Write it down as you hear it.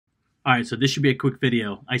All right, so this should be a quick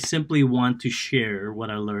video. I simply want to share what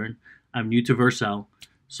I learned. I'm new to Vercel,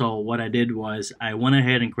 so what I did was I went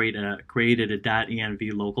ahead and created a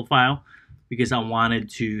 .env local file because I wanted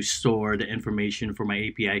to store the information for my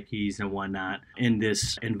API keys and whatnot in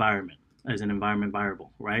this environment as an environment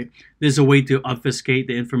variable, right? This is a way to obfuscate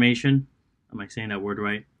the information. Am I saying that word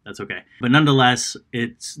right? That's okay. But nonetheless,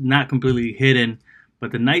 it's not completely hidden.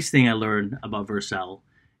 But the nice thing I learned about Vercel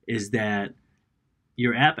is that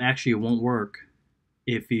your app actually won't work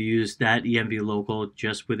if you use that env local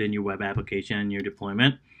just within your web application and your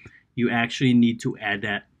deployment. You actually need to add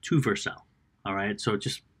that to Vercel. All right, so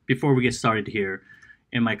just before we get started here,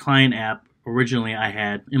 in my client app, originally I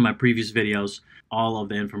had, in my previous videos, all of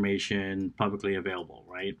the information publicly available,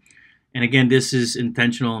 right? And again, this is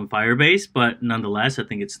intentional in Firebase, but nonetheless, I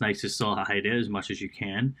think it's nice to still hide it as much as you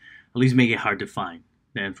can, at least make it hard to find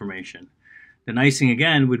the information. The nice thing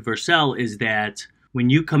again with Vercel is that when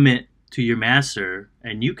you commit to your master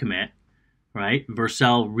and you commit, right,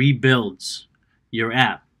 Vercel rebuilds your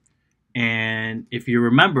app. And if you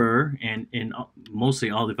remember, and in mostly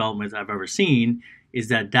all developments I've ever seen, is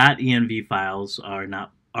that .env files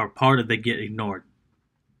are part of the Git ignored.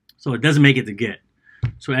 So it doesn't make it to Git.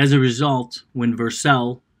 So as a result, when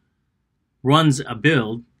Vercel runs a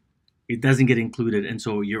build, it doesn't get included, and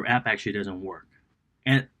so your app actually doesn't work.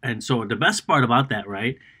 And so the best part about that,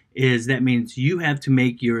 right, is that means you have to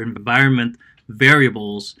make your environment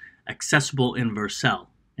variables accessible in Vercel.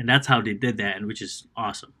 And that's how they did that, and which is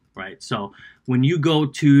awesome, right? So when you go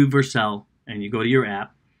to Vercel and you go to your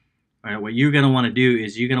app, right, what you're going to want to do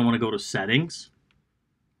is you're going to want to go to Settings,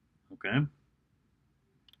 okay?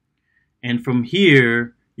 And from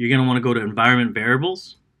here, you're going to want to go to Environment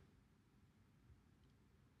Variables,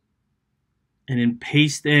 and then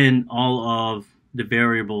paste in all of the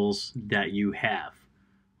variables that you have.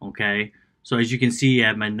 Okay, so as you can see, I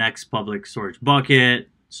have my next public storage bucket,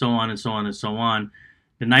 so on and so on and so on.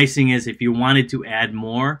 The nice thing is, if you wanted to add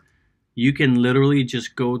more, you can literally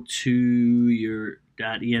just go to your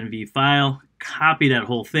 .env file, copy that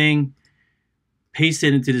whole thing, paste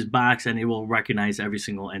it into this box, and it will recognize every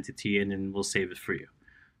single entity, and then we'll save it for you.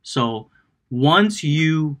 So once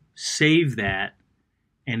you save that,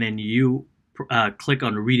 and then you click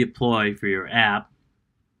on redeploy for your app,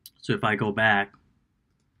 so if I go back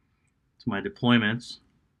to my deployments,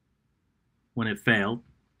 when it failed,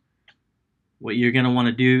 what you're going to want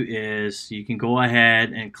to do is you can go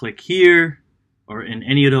ahead and click here or in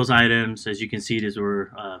any of those items. As you can see, these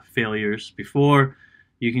were failures before.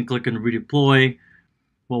 You can click on redeploy.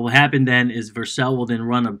 What will happen then is Vercel will then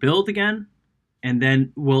run a build again, and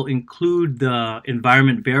then will include the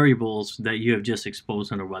environment variables that you have just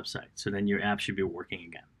exposed on our website. So then your app should be working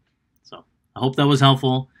again. So I hope that was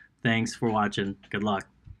helpful. Thanks for watching. Good luck.